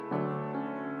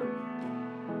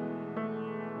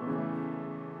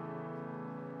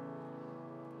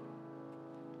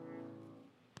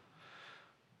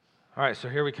All right, so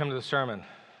here we come to the sermon.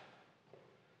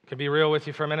 Can I be real with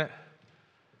you for a minute?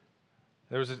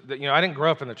 I didn't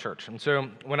grow up in the church, and so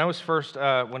when I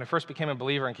first became a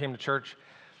believer and came to church,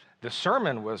 the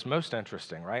sermon was most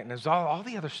interesting, right? And there's all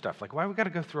the other stuff. Like, why we got to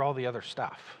go through all the other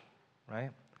stuff, right?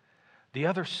 The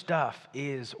other stuff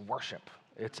is worship.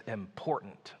 It's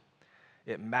important.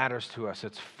 It matters to us.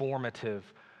 It's formative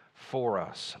for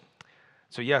us.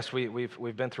 So yes,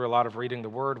 we've been through a lot of reading the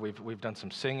Word. We've done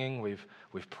some singing.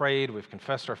 We've prayed. We've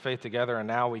confessed our faith together, and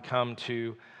now we come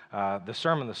to the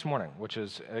sermon this morning, which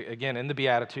is again in the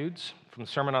Beatitudes from the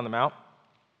Sermon on the Mount.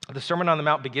 The Sermon on the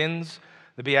Mount begins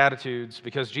the Beatitudes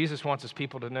because Jesus wants his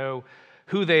people to know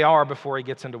who they are before he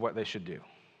gets into what they should do.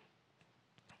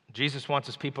 Jesus wants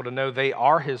his people to know they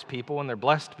are his people, and they're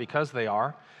blessed because they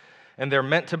are, and they're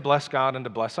meant to bless God and to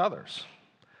bless others,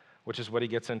 which is what he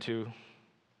gets into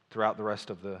throughout the rest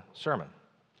of the sermon.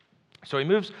 So he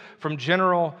moves from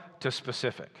general to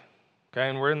specific. Okay,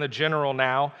 and we're in the general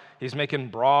now. He's making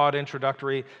broad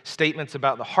introductory statements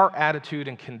about the heart attitude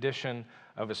and condition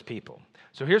of his people.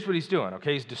 So here's what he's doing.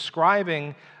 Okay, he's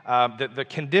describing the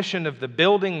condition of the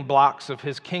building blocks of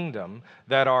his kingdom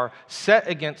that are set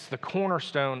against the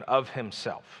cornerstone of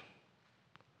himself.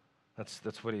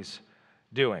 That's what he's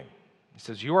doing. He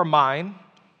says, "You are mine.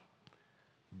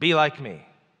 Be like me."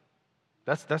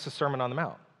 That's the Sermon on the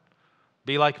Mount.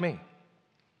 Be like me.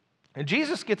 And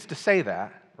Jesus gets to say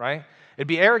that, right? It'd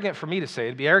be arrogant for me to say it.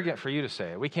 It'd be arrogant for you to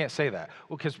say it. We can't say that.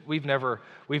 Well, because we've never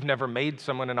made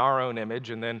someone in our own image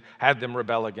and then had them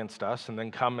rebel against us and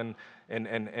then come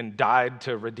and died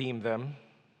to redeem them,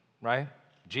 right?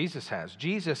 Jesus has.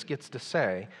 Jesus gets to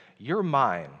say, "You're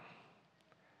mine.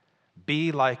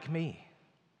 Be like me."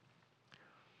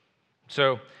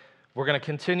 So we're going to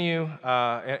continue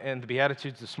in the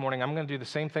Beatitudes this morning. I'm going to do the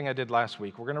same thing I did last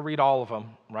week. We're going to read all of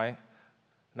them, right?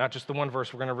 Not just the one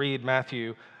verse. We're going to read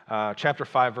Matthew chapter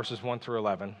 5, verses 1 through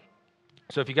 11.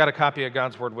 So if you got a copy of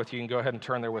God's Word with you, you can go ahead and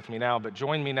turn there with me now. But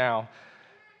join me now.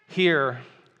 Hear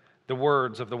the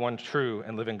words of the one true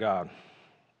and living God.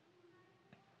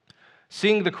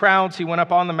 Seeing the crowds, he went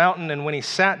up on the mountain, and when he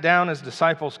sat down, his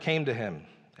disciples came to him.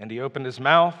 And he opened his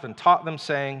mouth and taught them,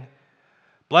 saying,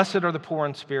 "Blessed are the poor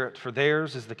in spirit, for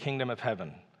theirs is the kingdom of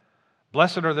heaven.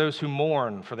 Blessed are those who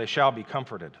mourn, for they shall be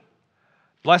comforted.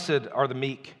 Blessed are the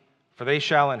meek, for they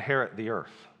shall inherit the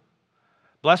earth.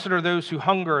 Blessed are those who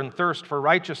hunger and thirst for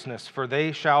righteousness, for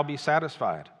they shall be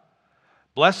satisfied.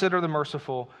 Blessed are the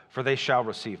merciful, for they shall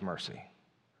receive mercy.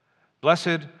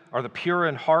 Blessed are the pure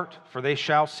in heart, for they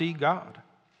shall see God.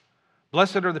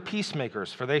 Blessed are the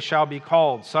peacemakers, for they shall be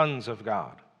called sons of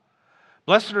God.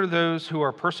 Blessed are those who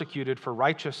are persecuted for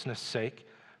righteousness' sake,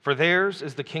 for theirs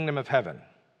is the kingdom of heaven.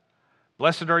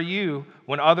 Blessed are you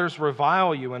when others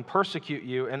revile you and persecute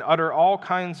you and utter all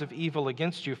kinds of evil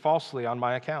against you falsely on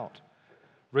my account.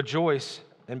 Rejoice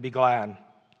and be glad,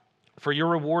 for your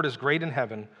reward is great in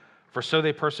heaven, for so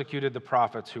they persecuted the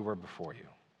prophets who were before you."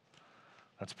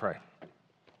 Let's pray.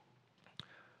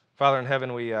 Father in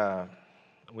heaven, we bow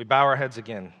our heads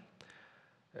again,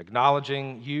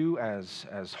 acknowledging you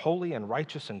as holy and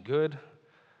righteous and good,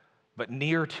 but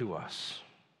near to us,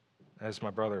 as my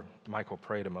brother Michael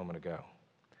prayed a moment ago.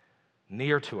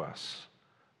 Near to us,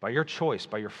 by your choice,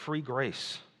 by your free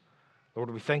grace. Lord,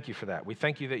 we thank you for that. We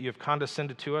thank you that you have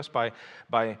condescended to us by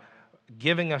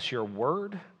giving us your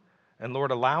word, and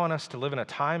Lord, allowing us to live in a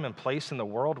time and place in the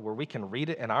world where we can read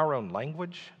it in our own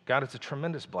language. God, it's a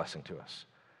tremendous blessing to us.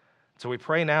 So we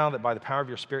pray now that by the power of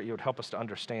your Spirit, you would help us to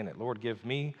understand it. Lord, give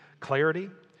me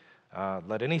clarity.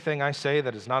 Let anything I say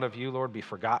that is not of you, Lord, be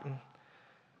forgotten.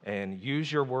 And use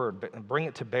your word, but bring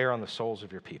it to bear on the souls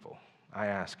of your people. I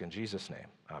ask in Jesus' name.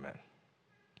 Amen.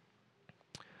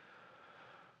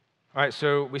 All right,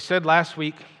 so we said last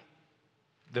week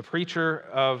the preacher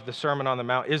of the Sermon on the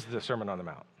Mount is the Sermon on the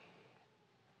Mount.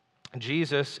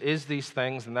 Jesus is these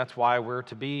things, and that's why we're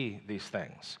to be these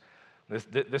things.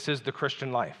 This is the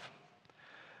Christian life.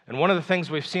 And one of the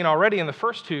things we've seen already in the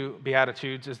first two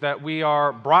Beatitudes is that we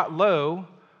are brought low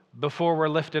before we're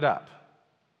lifted up.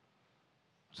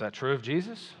 Is that true of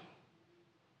Jesus?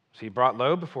 Was he brought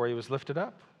low before he was lifted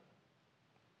up?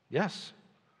 Yes.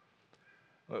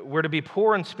 We're to be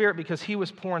poor in spirit because he was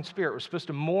poor in spirit. We're supposed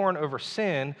to mourn over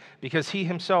sin because he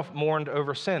himself mourned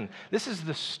over sin. This is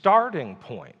the starting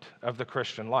point of the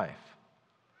Christian life.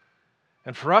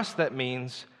 And for us, that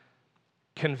means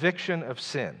conviction of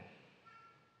sin.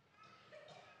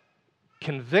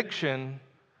 Conviction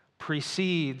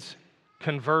precedes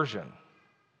conversion,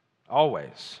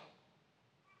 always.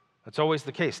 That's always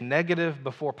the case, negative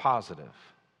before positive.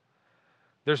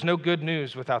 There's no good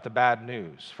news without the bad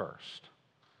news first.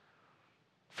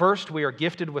 First, we are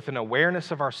gifted with an awareness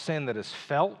of our sin that is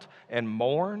felt and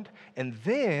mourned, and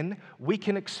then we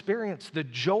can experience the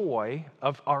joy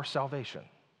of our salvation.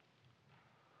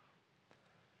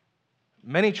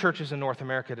 Many churches in North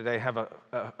America today have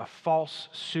a false,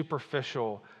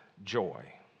 superficial joy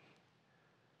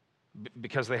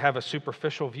because they have a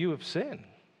superficial view of sin.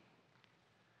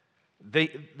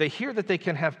 They hear that they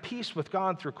can have peace with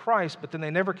God through Christ, but then they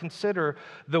never consider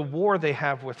the war they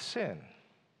have with sin.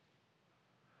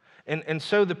 And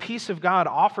so the peace of God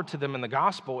offered to them in the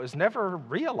gospel is never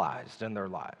realized in their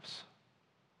lives.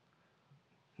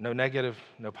 No negative,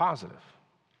 no positive.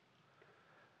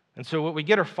 And so what we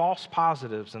get are false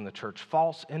positives in the church,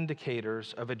 false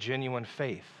indicators of a genuine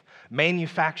faith,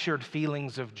 manufactured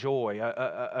feelings of joy,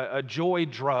 a joy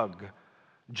drug,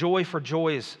 joy for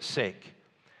joy's sake,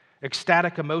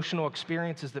 ecstatic emotional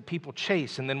experiences that people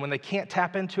chase, and then when they can't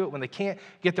tap into it, when they can't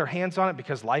get their hands on it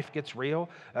because life gets real,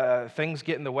 things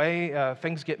get in the way,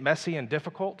 things get messy and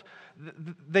difficult,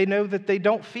 they know that they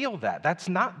don't feel that. That's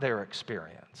not their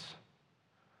experience.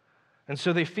 And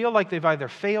so they feel like they've either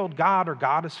failed God or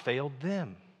God has failed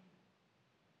them.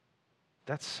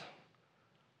 That's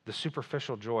the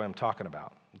superficial joy I'm talking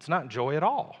about. It's not joy at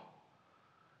all.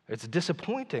 It's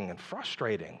disappointing and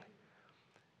frustrating.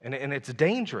 And it's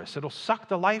dangerous. It'll suck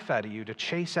the life out of you to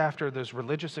chase after those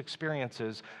religious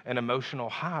experiences and emotional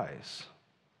highs.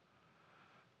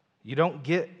 You don't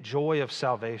get joy of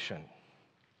salvation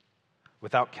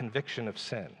without conviction of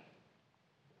sin.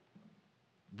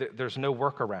 There's no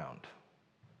workaround.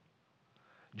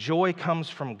 Joy comes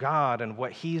from God and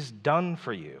what He's done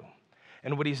for you.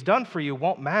 And what He's done for you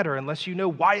won't matter unless you know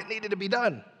why it needed to be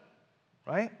done,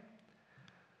 right?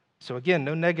 So again,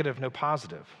 no negative, no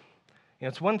positive. You know,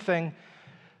 it's one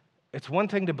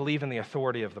thing to believe in the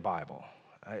authority of the Bible.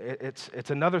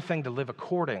 It's another thing to live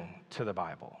according to the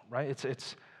Bible, right?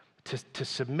 It's to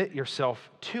submit yourself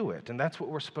to it, and that's what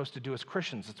we're supposed to do as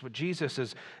Christians. It's what Jesus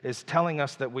is telling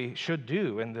us that we should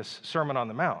do in this Sermon on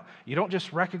the Mount. You don't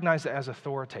just recognize it as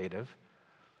authoritative,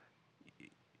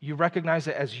 you recognize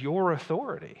it as your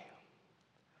authority.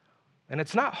 And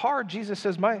it's not hard. Jesus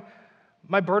says,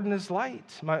 my burden is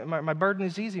light. My burden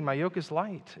is easy. My yoke is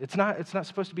light. It's not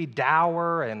supposed to be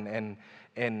dour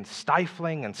and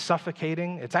stifling and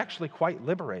suffocating. It's actually quite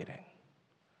liberating.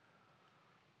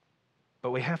 But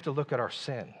we have to look at our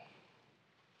sin.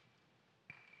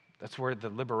 That's where the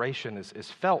liberation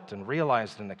is felt and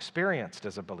realized and experienced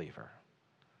as a believer.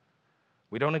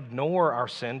 We don't ignore our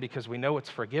sin because we know it's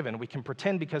forgiven. We can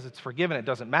pretend because it's forgiven it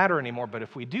doesn't matter anymore, but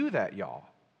if we do that, y'all,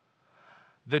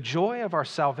 the joy of our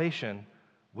salvation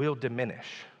will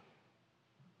diminish.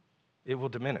 It will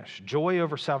diminish. Joy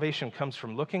over salvation comes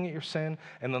from looking at your sin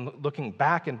and then looking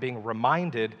back and being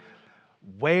reminded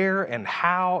where and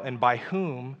how and by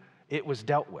whom it was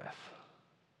dealt with.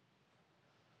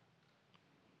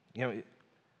 You know, when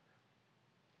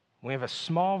we have a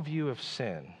small view of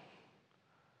sin,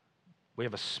 we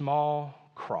have a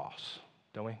small cross,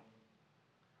 don't we?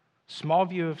 Small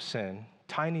view of sin,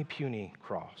 tiny, puny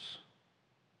cross.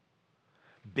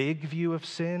 Big view of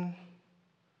sin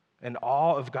and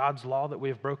awe of God's law that we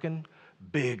have broken,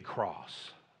 big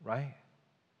cross, right?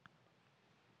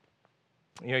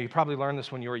 You know, you probably learned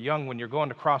this when you were young. When you're going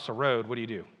to cross a road, what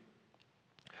do?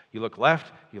 You look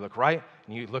left, you look right,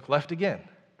 and you look left again.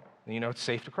 And you know it's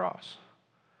safe to cross.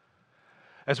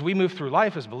 As we move through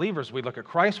life as believers, we look at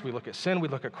Christ, we look at sin, we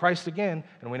look at Christ again,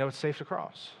 and we know it's safe to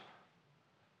cross.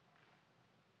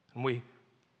 And we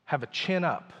have a chin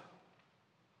up.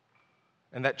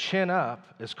 And that chin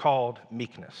up is called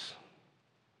meekness.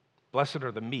 Blessed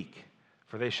are the meek,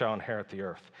 for they shall inherit the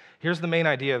earth. Here's the main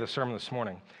idea of the sermon this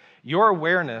morning. Your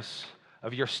awareness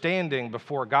of your standing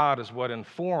before God is what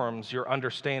informs your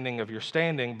understanding of your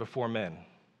standing before men.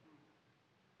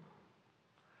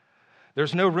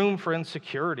 There's no room for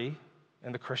insecurity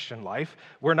in the Christian life.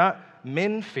 We're not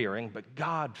men-fearing, but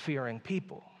God-fearing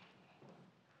people.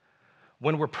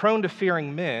 When we're prone to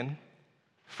fearing men,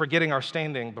 forgetting our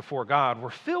standing before God, we're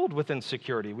filled with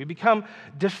insecurity. We become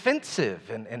defensive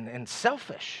and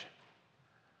selfish.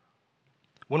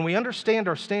 When we understand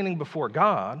our standing before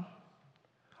God,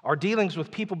 our dealings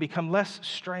with people become less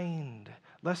strained,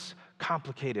 less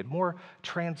complicated, more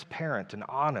transparent and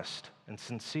honest and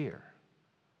sincere.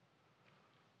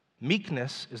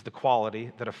 Meekness is the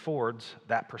quality that affords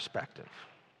that perspective.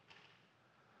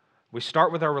 We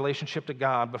start with our relationship to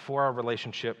God before our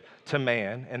relationship to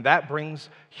man, and that brings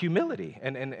humility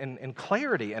and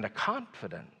clarity and a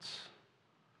confidence.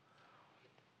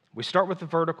 We start with the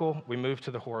vertical, we move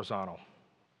to the horizontal.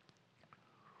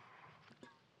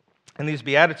 And these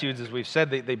Beatitudes, as we've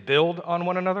said, they build on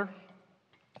one another.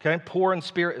 Okay? Poor in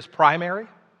spirit is primary.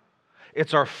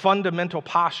 It's our fundamental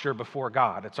posture before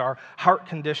God. It's our heart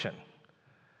condition.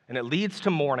 And it leads to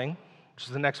mourning, which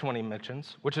is the next one he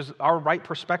mentions, which is our right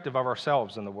perspective of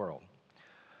ourselves in the world.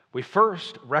 We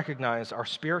first recognize our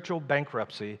spiritual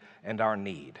bankruptcy and our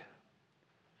need.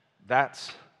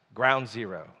 That's ground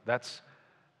zero. That's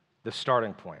the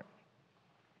starting point.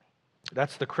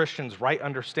 That's the Christian's right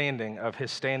understanding of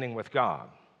his standing with God.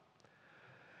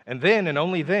 And then, and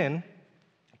only then,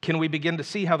 can we begin to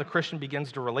see how the Christian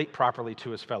begins to relate properly to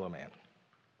his fellow man.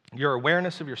 Your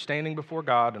awareness of your standing before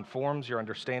God informs your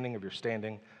understanding of your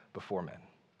standing before men.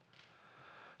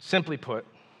 Simply put,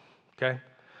 okay,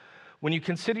 when you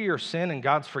consider your sin and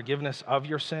God's forgiveness of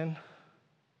your sin,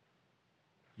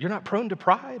 you're not prone to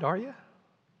pride, are you?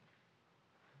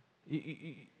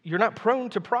 You're not prone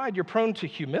to pride, you're prone to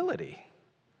humility.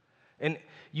 And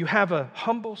you have a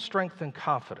humble strength and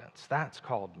confidence. That's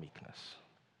called meekness.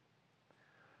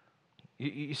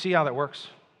 You see how that works?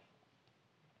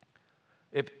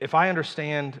 If I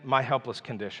understand my helpless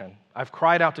condition, I've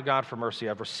cried out to God for mercy,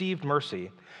 I've received mercy,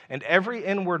 and every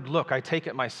inward look I take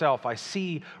at myself, I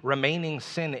see remaining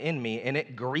sin in me, and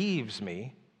it grieves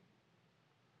me,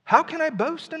 how can I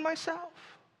boast in myself?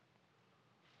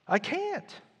 I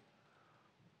can't.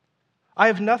 I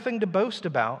have nothing to boast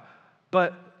about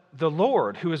but the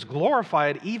Lord, who is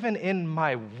glorified even in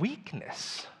my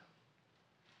weakness.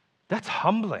 That's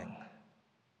humbling.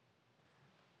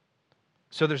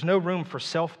 So there's no room for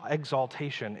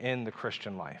self-exaltation in the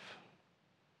Christian life.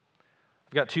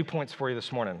 I've got 2 points for you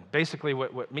this morning. Basically,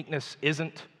 what meekness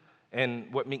isn't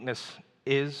and what meekness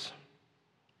is.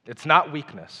 It's not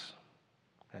weakness.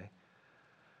 Okay?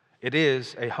 It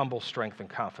is a humble strength and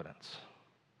confidence.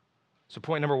 So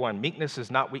point number one, meekness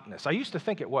is not weakness. I used to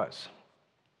think it was.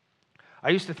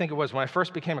 When I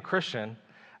first became a Christian,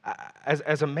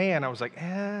 as a man, I was like,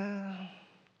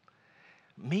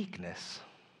 meekness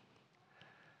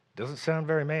doesn't sound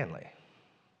very manly.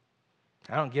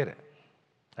 I don't get it.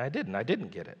 I didn't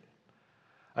get it.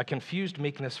 I confused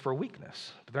meekness for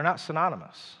weakness, but they're not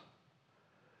synonymous.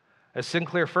 As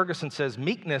Sinclair Ferguson says,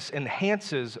 meekness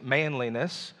enhances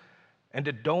manliness and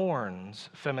adorns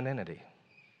femininity.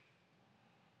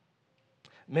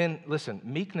 Men, listen,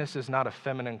 meekness is not a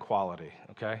feminine quality,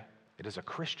 okay? It is a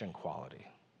Christian quality.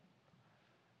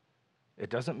 It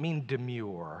doesn't mean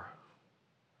demure,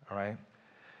 all right?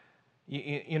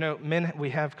 You know, men, we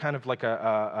have kind of like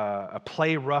a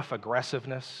play rough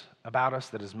aggressiveness about us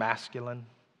that is masculine.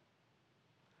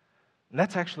 And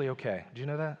that's actually okay. Do you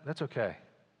know that? That's okay.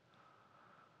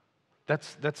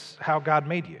 That's how God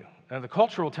made you. And the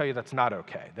culture will tell you that's not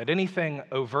okay, that anything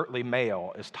overtly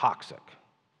male is toxic,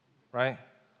 right?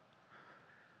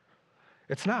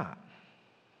 It's not.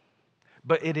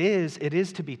 But it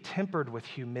is to be tempered with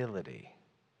humility,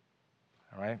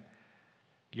 all right?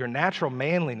 Your natural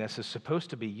manliness is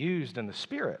supposed to be used in the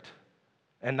spirit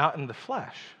and not in the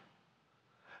flesh,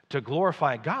 to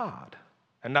glorify God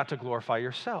and not to glorify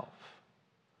yourself.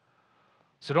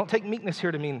 So don't take meekness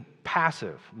here to mean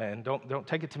passive, men. Don't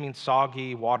take it to mean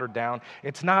soggy, watered down.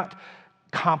 It's not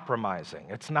compromising.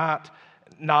 It's not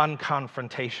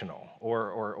non-confrontational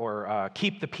or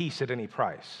keep the peace at any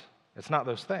price. It's not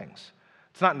those things.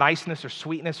 It's not niceness or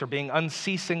sweetness or being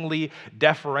unceasingly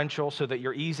deferential so that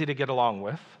you're easy to get along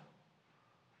with.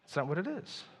 It's not what it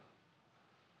is.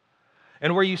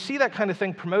 And where you see that kind of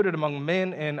thing promoted among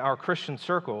men in our Christian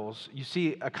circles, you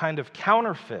see a kind of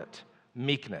counterfeit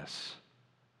meekness,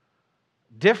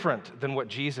 different than what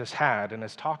Jesus had and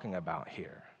is talking about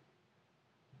here.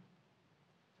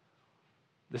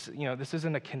 This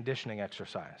isn't a conditioning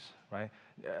exercise, right?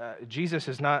 Jesus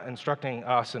is not instructing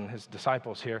us and his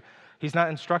disciples here. He's not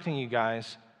instructing you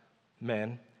guys,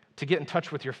 men, to get in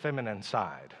touch with your feminine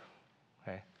side,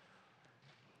 okay?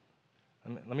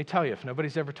 Let me tell you, if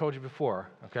nobody's ever told you before,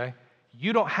 okay,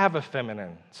 you don't have a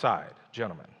feminine side,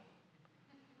 gentlemen.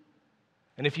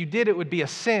 And if you did, it would be a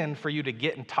sin for you to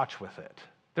get in touch with it.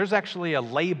 There's actually a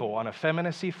label on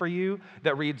effeminacy for you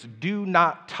that reads, "Do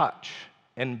not touch,"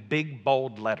 in big,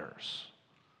 bold letters.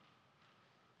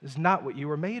 This is not what you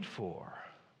were made for.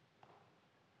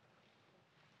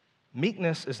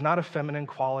 Meekness is not a feminine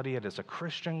quality, it is a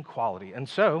Christian quality. And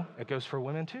so, it goes for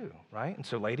women too, right? And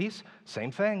so, ladies,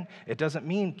 same thing. It doesn't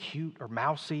mean cute or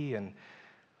mousy and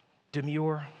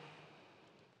demure.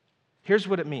 Here's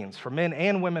what it means for men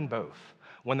and women both.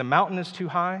 When the mountain is too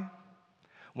high,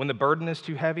 when the burden is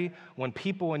too heavy, when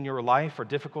people in your life are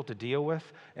difficult to deal with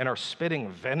and are spitting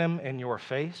venom in your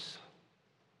face,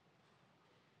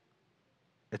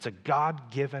 it's a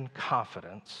God-given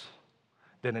confidence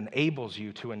that enables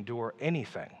you to endure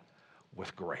anything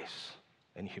with grace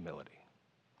and humility.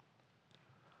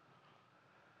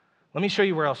 Let me show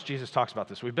you where else Jesus talks about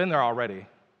this. We've been there already,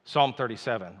 Psalm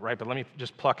 37, right? But let me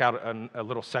just pluck out a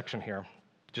little section here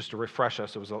just to refresh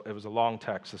us. It was a long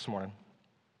text this morning.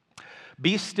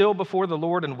 Be still before the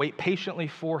Lord and wait patiently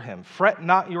for him. Fret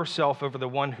not yourself over the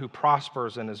one who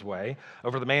prospers in his way,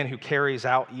 over the man who carries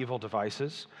out evil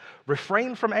devices.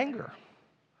 Refrain from anger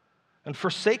and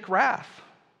forsake wrath.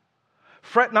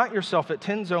 Fret not yourself, it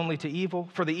tends only to evil,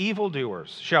 for the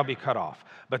evildoers shall be cut off,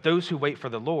 but those who wait for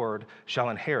the Lord shall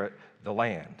inherit the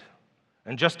land.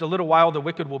 In just a little while the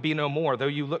wicked will be no more. Though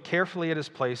you look carefully at his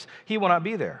place, he will not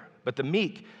be there. But the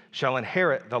meek shall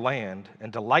inherit the land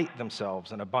and delight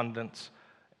themselves in abundance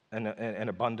and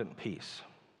abundant peace.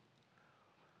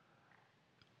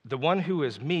 The one who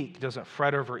is meek doesn't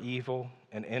fret over evil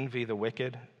and envy the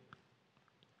wicked,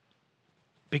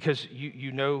 because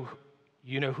you know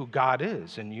who God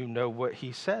is, and you know what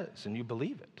he says, and you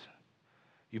believe it.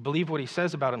 You believe what he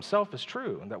says about himself is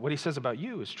true, and that what he says about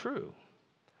you is true.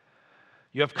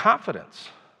 You have confidence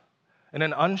in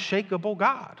an unshakable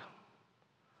God.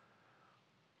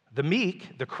 The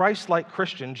meek, the Christ-like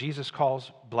Christian Jesus calls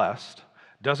blessed,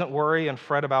 doesn't worry and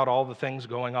fret about all the things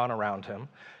going on around him.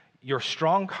 Your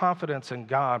strong confidence in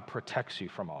God protects you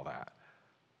from all that.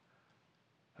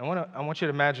 I want you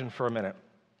to imagine for a minute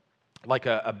like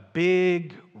a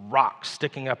big rock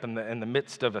sticking up in the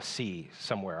midst of a sea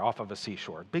somewhere, off of a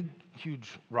seashore. Big,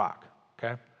 huge rock,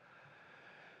 okay?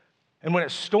 And when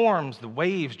it storms, the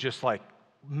waves just like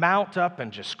mount up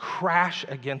and just crash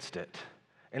against it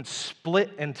and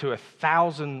split into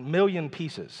 1,000 million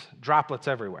pieces, droplets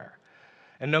everywhere.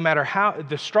 And no matter how,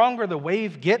 the stronger the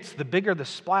wave gets, the bigger the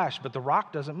splash, but the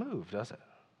rock doesn't move, does it?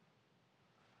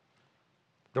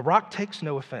 The rock takes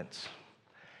no offense.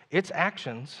 Its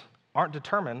actions aren't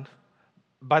determined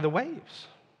by the waves.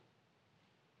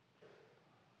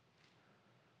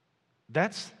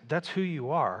 That's who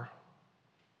you are,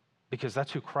 because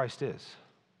that's who Christ is.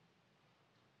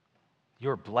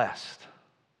 You're blessed.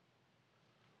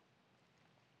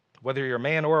 Whether you're a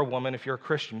man or a woman, if you're a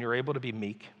Christian, you're able to be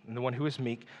meek. And the one who is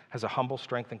meek has a humble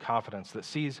strength and confidence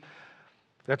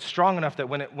that's strong enough that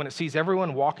when it sees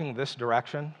everyone walking this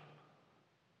direction,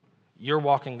 you're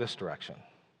walking this direction.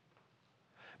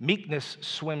 Meekness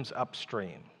swims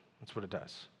upstream. That's what it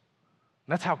does.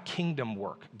 And that's how kingdom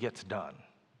work gets done.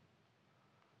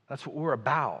 That's what we're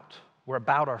about. We're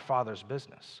about our Father's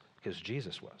business, because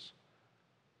Jesus was.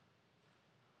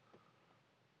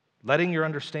 Letting your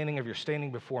understanding of your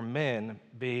standing before men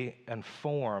be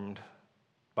informed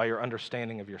by your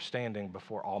understanding of your standing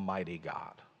before Almighty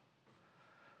God.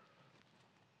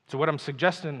 So what I'm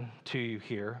suggesting to you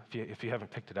here, if you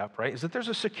haven't picked it up, right, is that there's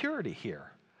a security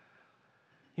here.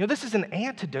 You know, this is an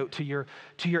antidote to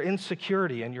your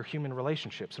insecurity and your human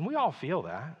relationships. And we all feel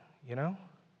that, you know.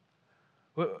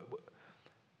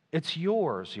 It's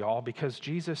yours, y'all, because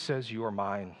Jesus says, you are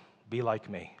mine, be like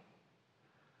me.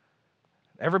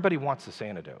 Everybody wants this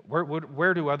antidote.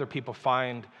 Where do other people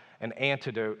find an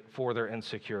antidote for their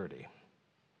insecurity?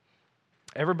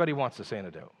 Everybody wants this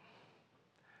antidote.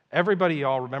 Everybody,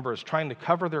 y'all, remember, is trying to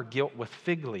cover their guilt with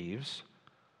fig leaves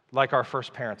like our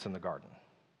first parents in the garden.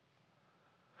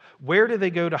 Where do they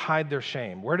go to hide their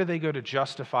shame? Where do they go to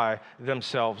justify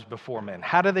themselves before men?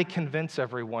 How do they convince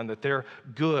everyone that they're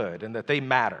good and that they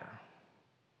matter?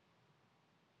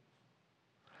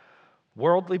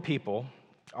 Worldly people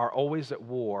are always at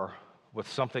war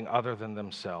with something other than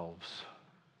themselves.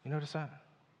 You notice that?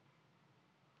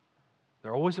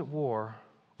 They're always at war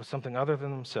with something other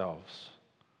than themselves.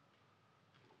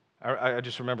 I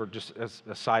just remember, just as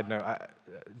a side note,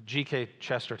 G.K.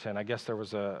 Chesterton, I guess there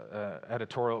was a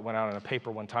editorial that went out in a paper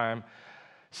one time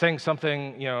saying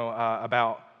something,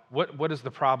 about what is the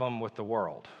problem with the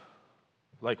world?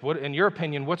 Like, what, in your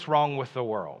opinion, what's wrong with the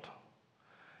world?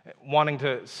 Wanting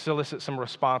to solicit some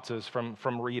responses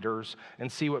from readers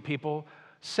and see what people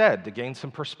said to gain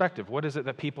some perspective. What is it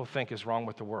that people think is wrong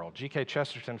with the world? G.K.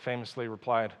 Chesterton famously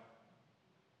replied,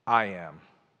 I am.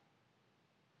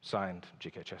 Signed,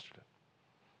 G.K. Chesterton.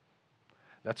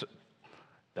 That's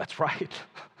right.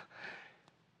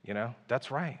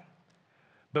 That's right.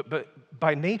 But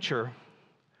by nature,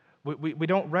 we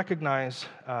don't recognize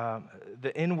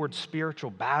the inward spiritual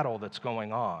battle that's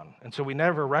going on. And so we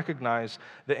never recognize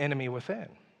the enemy within.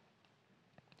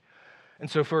 And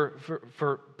so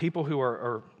for people who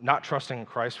are not trusting in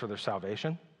Christ for their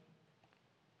salvation,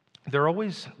 they're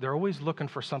always looking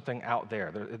for something out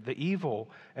there. The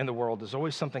evil in the world is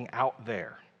always something out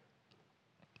there.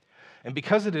 And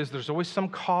because it is, there's always some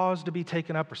cause to be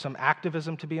taken up or some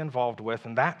activism to be involved with,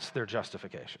 and that's their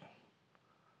justification.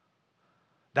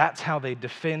 That's how they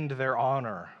defend their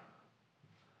honor.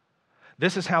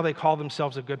 This is how they call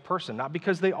themselves a good person, not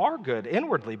because they are good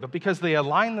inwardly, but because they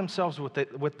align themselves with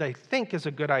what they think is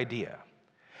a good idea.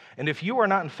 And if you are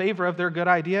not in favor of their good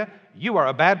idea, you are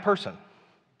a bad person.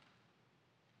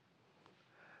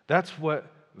 That's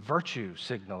what virtue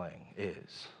signaling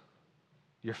is.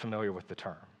 You're familiar with the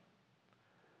term.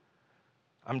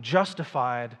 I'm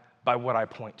justified by what I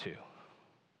point to.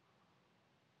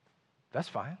 That's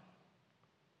fine.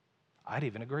 I'd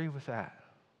even agree with that.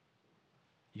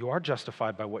 You are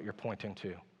justified by what you're pointing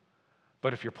to.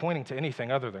 But if you're pointing to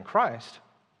anything other than Christ,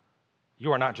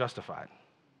 you are not justified.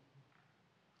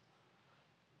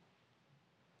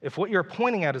 If what you're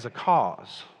pointing at is a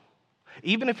cause,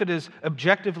 even if it is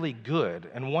objectively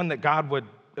good and one that God would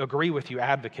agree with you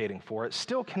advocating for, it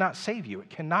still cannot save you. It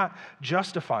cannot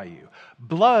justify you.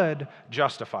 Blood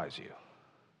justifies you.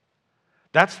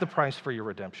 That's the price for your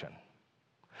redemption.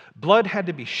 Blood had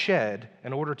to be shed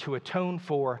in order to atone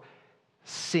for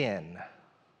sin.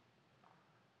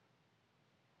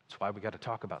 That's why we got to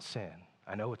talk about sin.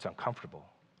 I know it's uncomfortable.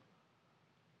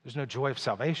 There's no joy of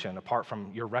salvation apart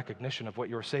from your recognition of what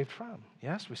you were saved from.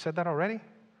 Yes, we said that already?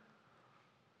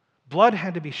 Blood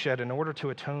had to be shed in order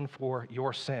to atone for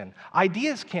your sin.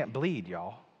 Ideas can't bleed,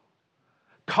 y'all.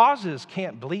 Causes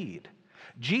can't bleed.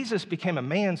 Jesus became a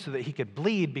man so that he could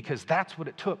bleed because that's what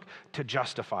it took to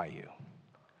justify you.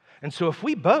 And so if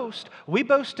we boast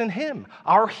in him,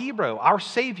 our hero, our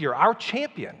savior, our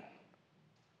champion.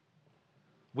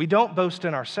 We don't boast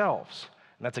in ourselves.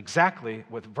 And that's exactly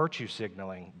what virtue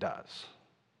signaling does.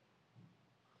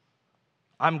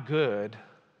 I'm good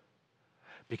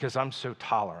because I'm so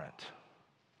tolerant.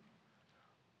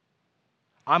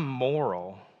 I'm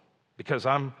moral because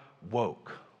I'm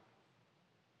woke.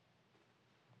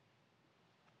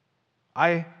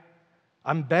 I'm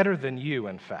better than you,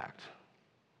 in fact,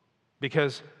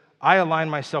 because I align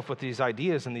myself with these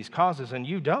ideas and these causes, and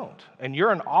you don't. And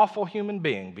you're an awful human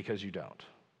being because you don't.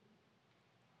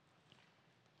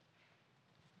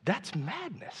 That's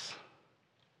madness.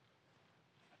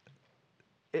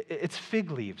 It's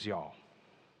fig leaves, y'all.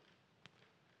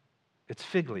 It's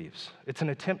fig leaves. It's an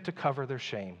attempt to cover their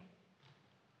shame.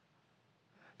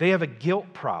 They have a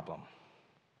guilt problem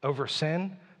over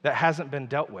sin that hasn't been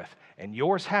dealt with, and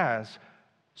yours has,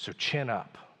 so chin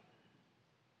up.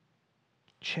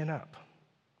 Chin up.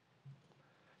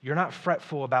 You're not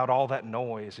fretful about all that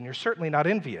noise, and you're certainly not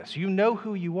envious. You know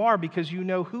who you are because you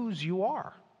know whose you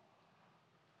are.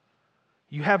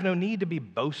 You have no need to be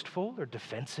boastful or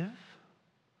defensive.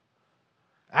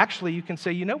 Actually, you can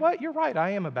say, you know what? You're right.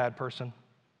 I am a bad person,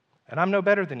 and I'm no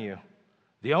better than you.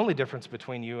 The only difference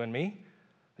between you and me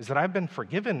is that I've been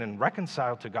forgiven and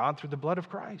reconciled to God through the blood of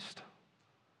Christ.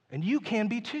 And you can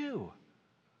be too.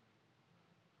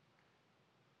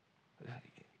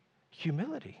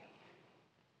 Humility.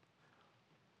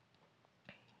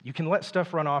 You can let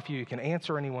stuff run off you. You can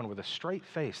answer anyone with a straight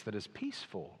face that is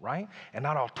peaceful, right? And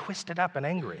not all twisted up and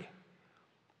angry.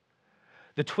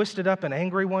 The twisted up and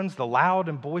angry ones, the loud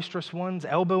and boisterous ones,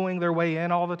 elbowing their way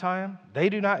in all the time, they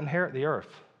do not inherit the earth.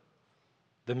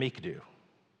 The meek do.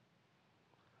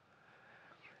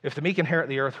 If the meek inherit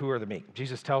the earth, who are the meek?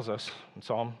 Jesus tells us in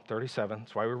Psalm 37,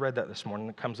 that's why we read that this morning,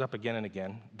 it comes up again and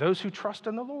again. Those who trust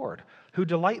in the Lord, who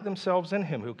delight themselves in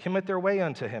him, who commit their way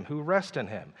unto him, who rest in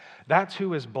him. That's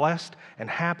who is blessed and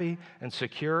happy and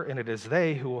secure, and it is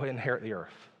they who will inherit the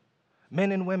earth.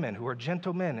 Men and women who are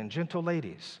gentle men and gentle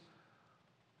ladies,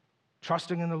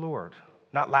 trusting in the Lord,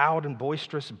 not loud and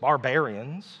boisterous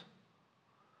barbarians,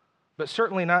 but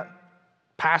certainly not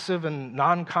passive and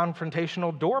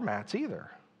non-confrontational doormats either.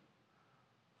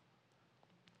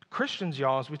 Christians,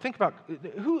 y'all, as we think about,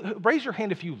 raise your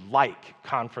hand if you like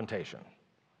confrontation.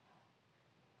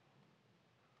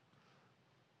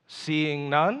 Seeing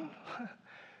none?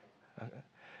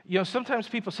 You know, sometimes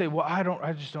people say, well,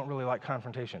 I just don't really like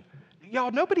confrontation. Y'all,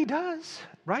 nobody does,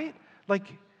 right? Like,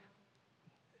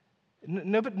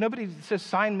 nobody says,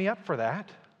 sign me up for that.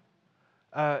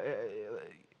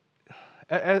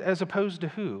 As opposed to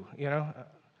who, you know?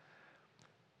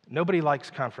 Nobody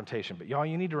likes confrontation, but y'all,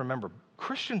 you need to remember,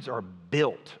 Christians are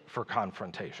built for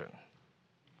confrontation.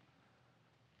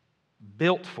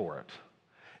 Built for it.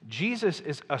 Jesus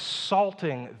is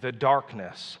assaulting the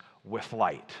darkness with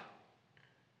light.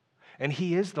 And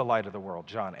he is the light of the world,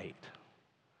 John 8.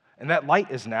 And that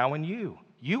light is now in you.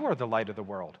 You are the light of the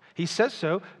world. He says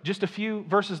so just a few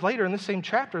verses later in the same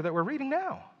chapter that we're reading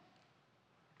now.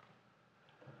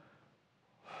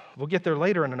 We'll get there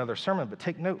later in another sermon, but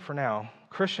take note for now.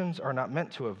 Christians are not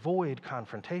meant to avoid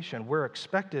confrontation. We're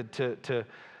expected to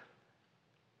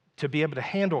be able to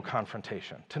handle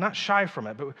confrontation, to not shy from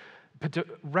it, but to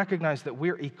recognize that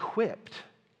we're equipped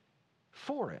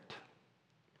for it.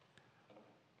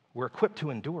 we're equipped to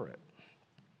endure it.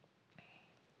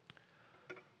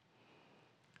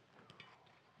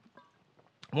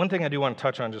 One thing I do want to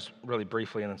touch on just really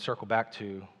briefly and then circle back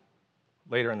to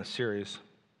later in the series,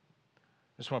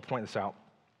 I just want to point this out.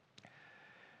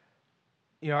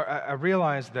 I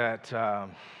realize that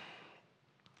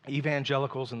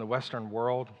evangelicals in the Western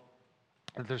world,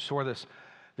 there's sort of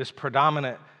this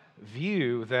predominant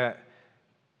view that,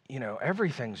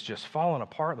 everything's just falling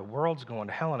apart. The world's going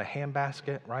to hell in a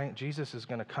handbasket, right? Jesus is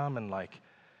going to come and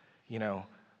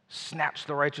snatch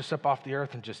the righteous up off the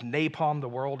earth and just napalm the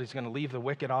world. He's going to leave the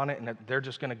wicked on it, and they're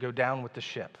just going to go down with the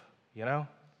ship,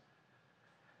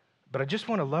 But I just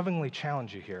want to lovingly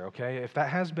challenge you here, okay? If that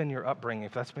has been your upbringing,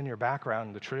 if that's been your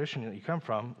background, the tradition that you come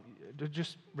from,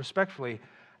 just respectfully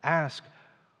ask,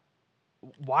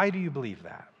 why do you believe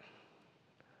that?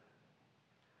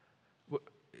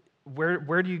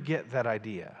 Where do you get that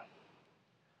idea?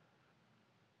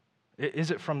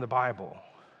 Is it from the Bible?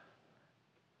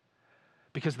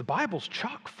 Because the Bible's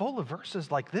chock full of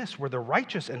verses like this where the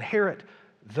righteous inherit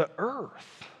the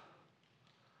earth.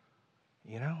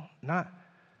 Not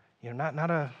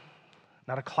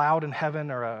a cloud in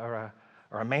heaven or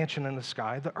a mansion in the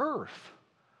sky, the earth.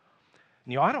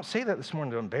 I don't say that this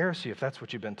morning to embarrass you if that's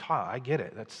what you've been taught. I get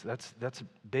it. That's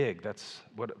big. That's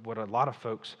what a lot of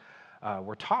folks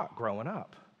were taught growing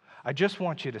up. I just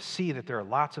want you to see that there are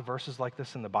lots of verses like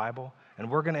this in the Bible,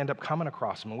 and we're going to end up coming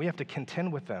across them, and we have to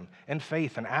contend with them in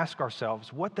faith and ask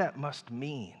ourselves what that must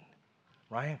mean,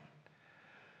 right?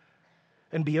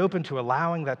 And be open to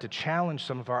allowing that to challenge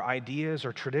some of our ideas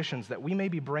or traditions that we may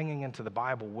be bringing into the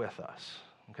Bible with us,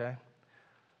 okay?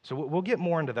 So we'll get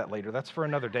more into that later. That's for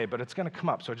another day, but it's going to come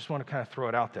up, so I just want to kind of throw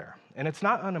it out there. And it's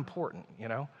not unimportant,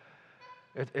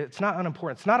 It's not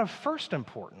unimportant. It's not of first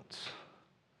importance,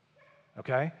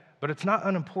 okay? But it's not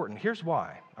unimportant. Here's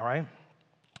why, all right?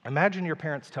 Imagine your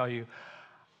parents tell you,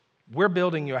 we're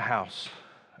building you a house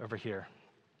over here,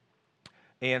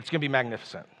 and it's going to be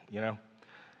magnificent,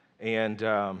 And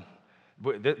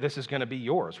this is going to be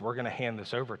yours. We're going to hand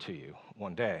this over to you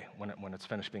one day when it's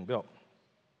finished being built.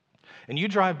 And you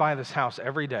drive by this house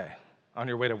every day on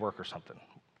your way to work or something.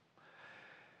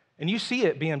 And you see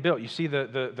it being built. You see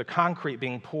the concrete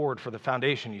being poured for the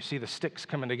foundation. You see the sticks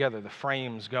coming together, the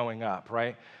frames going up,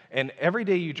 right? And every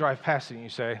day you drive past it and you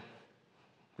say,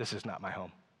 this is not my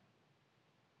home.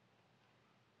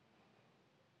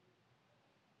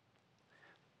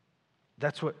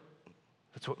 That's what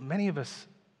many of us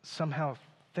somehow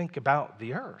think about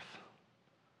the earth.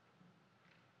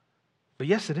 But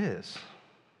yes, it is.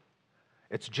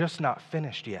 It's just not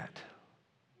finished yet.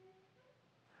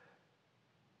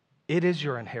 It is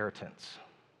your inheritance.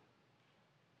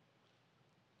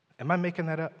 Am I making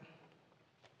that up?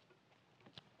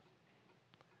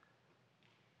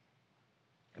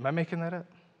 Am I making that up?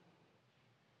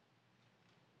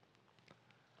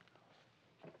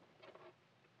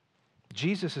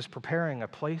 Jesus is preparing a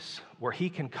place where he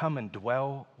can come and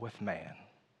dwell with man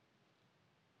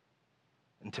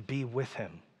and to be with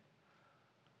him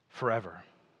forever.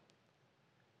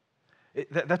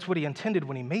 That's what he intended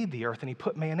when he made the earth and he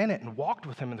put man in it and walked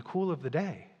with him in the cool of the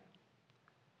day.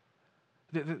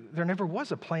 There never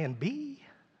was a plan B.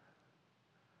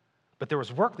 But there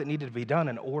was work that needed to be done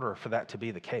in order for that to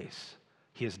be the case.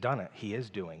 He has done it, he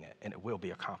is doing it, and it will be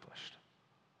accomplished.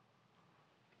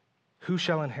 Who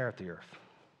shall inherit the earth?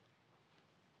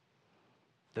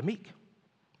 The meek.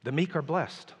 The meek are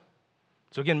blessed.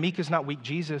 So again, meek is not weak.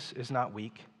 Jesus is not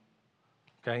weak.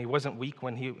 Okay, he wasn't weak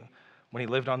when he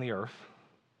lived on the earth,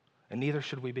 and neither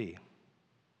should we be.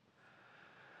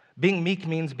 Being meek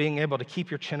means being able to keep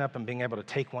your chin up and being able to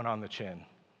take one on the chin.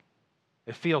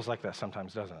 It feels like that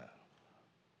sometimes, doesn't it?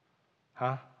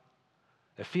 Huh?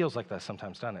 It feels like that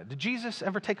sometimes, doesn't it? Did Jesus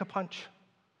ever take a punch?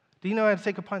 Do you know how to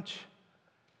take a punch?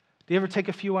 Did he ever take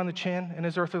a few on the chin in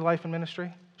his earthly life and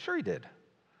ministry? Sure he did.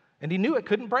 And he knew it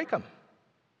couldn't break him.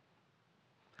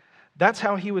 That's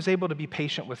how he was able to be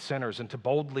patient with sinners and to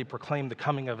boldly proclaim the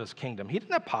coming of his kingdom. He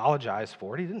didn't apologize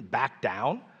for it. He didn't back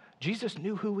down. Jesus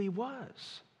knew who he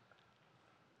was.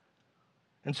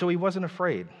 And so he wasn't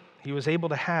afraid. He was able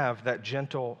to have that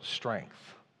gentle strength.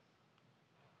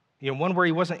 One where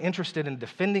he wasn't interested in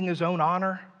defending his own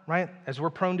honor, right? As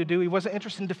we're prone to do. He wasn't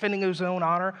interested in defending his own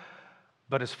honor,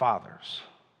 but his Father's.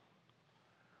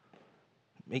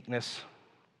 Meekness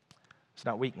is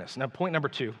not weakness. Now, point number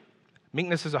 2.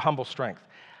 Meekness is a humble strength.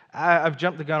 I've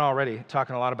jumped the gun already,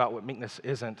 talking a lot about what meekness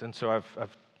isn't, and so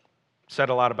I've said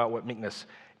a lot about what meekness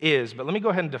is, but let me go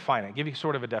ahead and define it, give you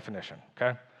sort of a definition,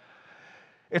 okay?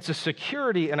 It's a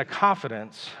security and a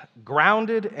confidence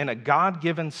grounded in a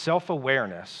God-given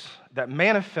self-awareness that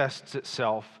manifests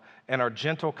itself and our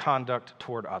gentle conduct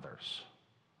toward others.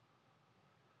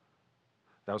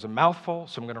 That was a mouthful,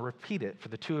 so I'm going to repeat it for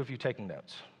the two of you taking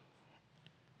notes.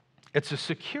 It's a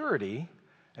security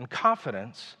and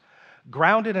confidence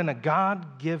grounded in a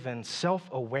God-given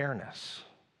self-awareness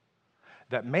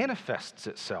that manifests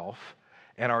itself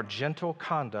in our gentle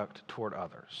conduct toward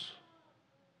others.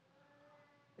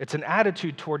 It's an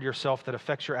attitude toward yourself that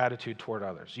affects your attitude toward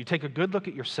others. You take a good look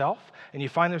at yourself and you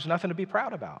find there's nothing to be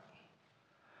proud about.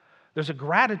 There's a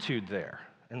gratitude there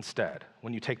instead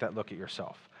when you take that look at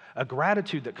yourself. A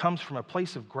gratitude that comes from a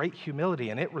place of great humility,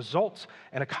 and it results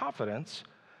in a confidence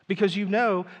because you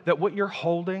know that what you're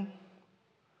holding,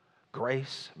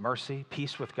 grace, mercy,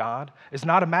 peace with God, is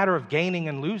not a matter of gaining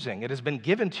and losing. It has been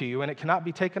given to you and it cannot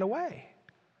be taken away.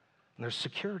 And there's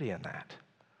security in that.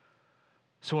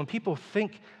 So when people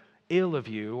think ill of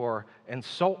you or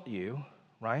insult you,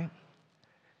 right,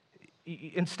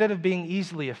 instead of being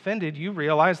easily offended, you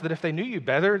realize that if they knew you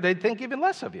better, they'd think even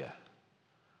less of you.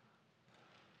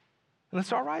 And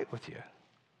that's all right with you.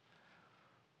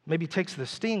 Maybe takes the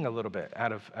sting a little bit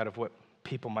out of what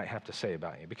people might have to say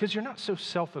about you because you're not so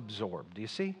self-absorbed, do you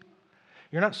see?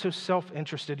 You're not so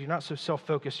self-interested, you're not so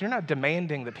self-focused, you're not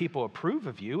demanding that people approve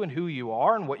of you and who you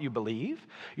are and what you believe.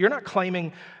 You're not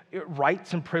claiming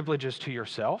rights and privileges to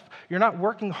yourself. You're not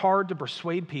working hard to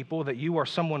persuade people that you are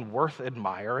someone worth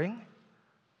admiring.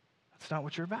 That's not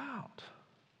what you're about.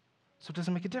 So it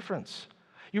doesn't make a difference.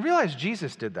 You realize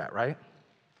Jesus did that, right?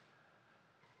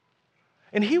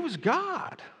 And he was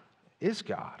God, is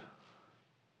God.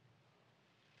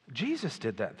 Jesus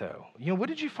did that, though. What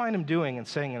did you find him doing and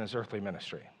saying in his earthly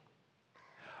ministry?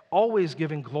 Always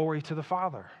giving glory to the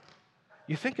Father.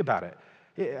 You think about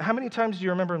it. How many times do you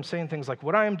remember him saying things like,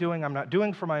 what I am doing, I'm not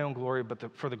doing for my own glory,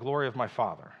 but for the glory of my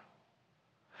Father?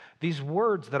 These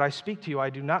words that I speak to you, I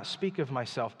do not speak of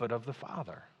myself, but of the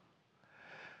Father.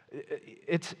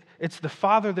 It's the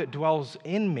Father that dwells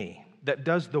in me that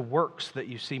does the works that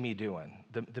you see me doing,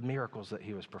 the miracles that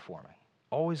he was performing.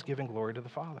 Always giving glory to the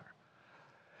Father.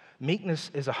 Meekness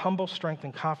is a humble strength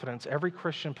and confidence every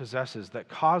Christian possesses that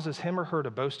causes him or her to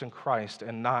boast in Christ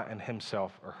and not in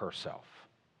himself or herself.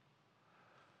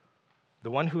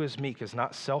 The one who is meek is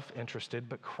not self-interested,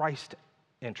 but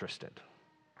Christ-interested.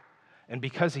 And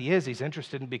because he is, he's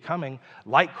interested in becoming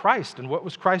like Christ. And what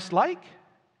was Christ like?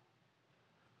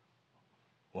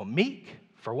 Well, meek,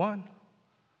 for one,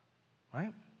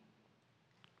 right?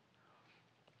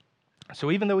 So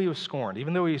even though he was scorned,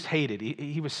 even though he was hated,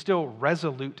 he was still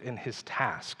resolute in his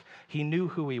task. He knew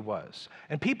who he was.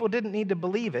 And people didn't need to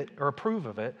believe it or approve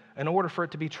of it in order for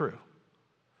it to be true.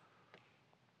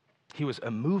 He was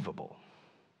immovable.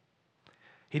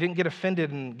 He didn't get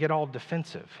offended and get all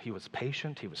defensive. He was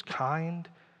patient. He was kind.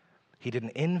 He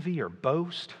didn't envy or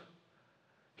boast.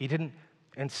 He didn't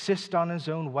insist on his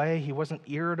own way. He wasn't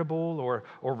irritable or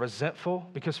resentful,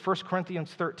 because 1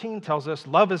 Corinthians 13 tells us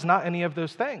love is not any of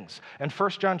those things. And 1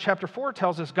 John chapter 4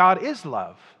 tells us God is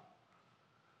love.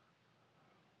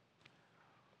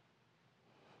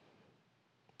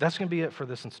 That's going to be it for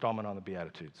this installment on the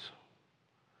Beatitudes.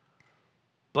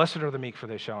 Blessed are the meek, for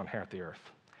they shall inherit the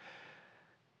earth.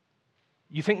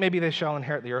 You think maybe they shall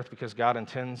inherit the earth because God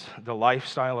intends the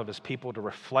lifestyle of his people to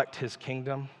reflect his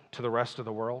kingdom to the rest of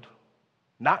the world?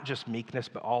 Not just meekness,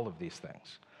 but all of these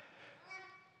things.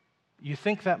 You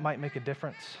think that might make a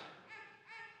difference?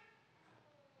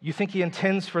 You think he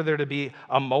intends for there to be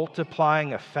a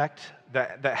multiplying effect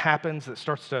that happens that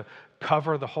starts to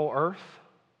cover the whole earth?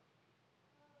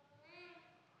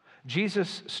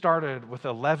 Jesus started with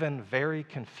 11 very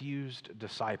confused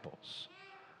disciples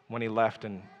when he left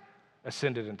and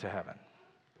ascended into heaven.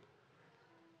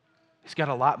 He's got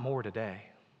a lot more today.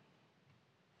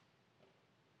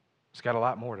 He's got a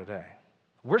lot more today.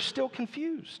 We're still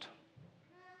confused.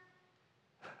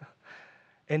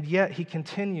 And yet he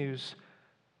continues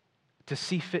to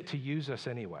see fit to use us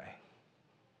anyway.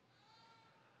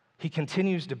 He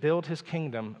continues to build his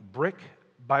kingdom brick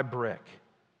by brick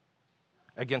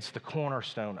against the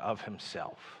cornerstone of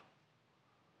himself.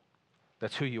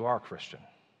 That's who you are, Christian.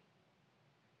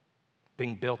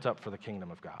 Being built up for the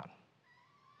kingdom of God.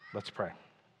 Let's pray.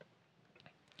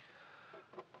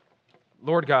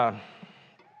 Lord God,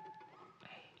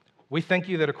 we thank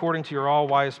you that according to your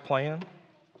all-wise plan,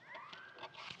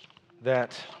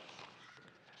 that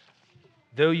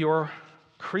though your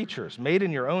creatures made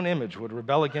in your own image would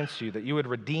rebel against you, that you would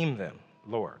redeem them,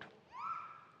 Lord.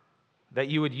 That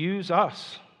you would use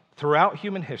us throughout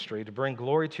human history to bring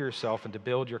glory to yourself and to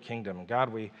build your kingdom. And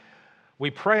God, we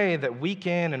pray that week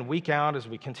in and week out, as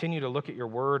we continue to look at your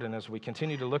word and as we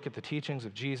continue to look at the teachings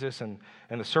of Jesus and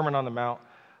the Sermon on the Mount,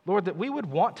 Lord, that we would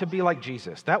want to be like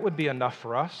Jesus. That would be enough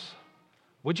for us.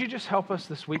 Would you just help us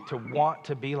this week to want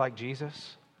to be like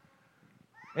Jesus?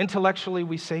 Intellectually,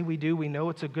 we say we do. We know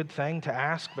it's a good thing to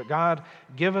ask, but God,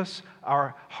 give us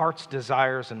our heart's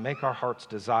desires and make our heart's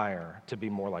desire to be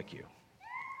more like you.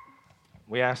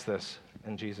 We ask this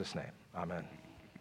in Jesus' name. Amen.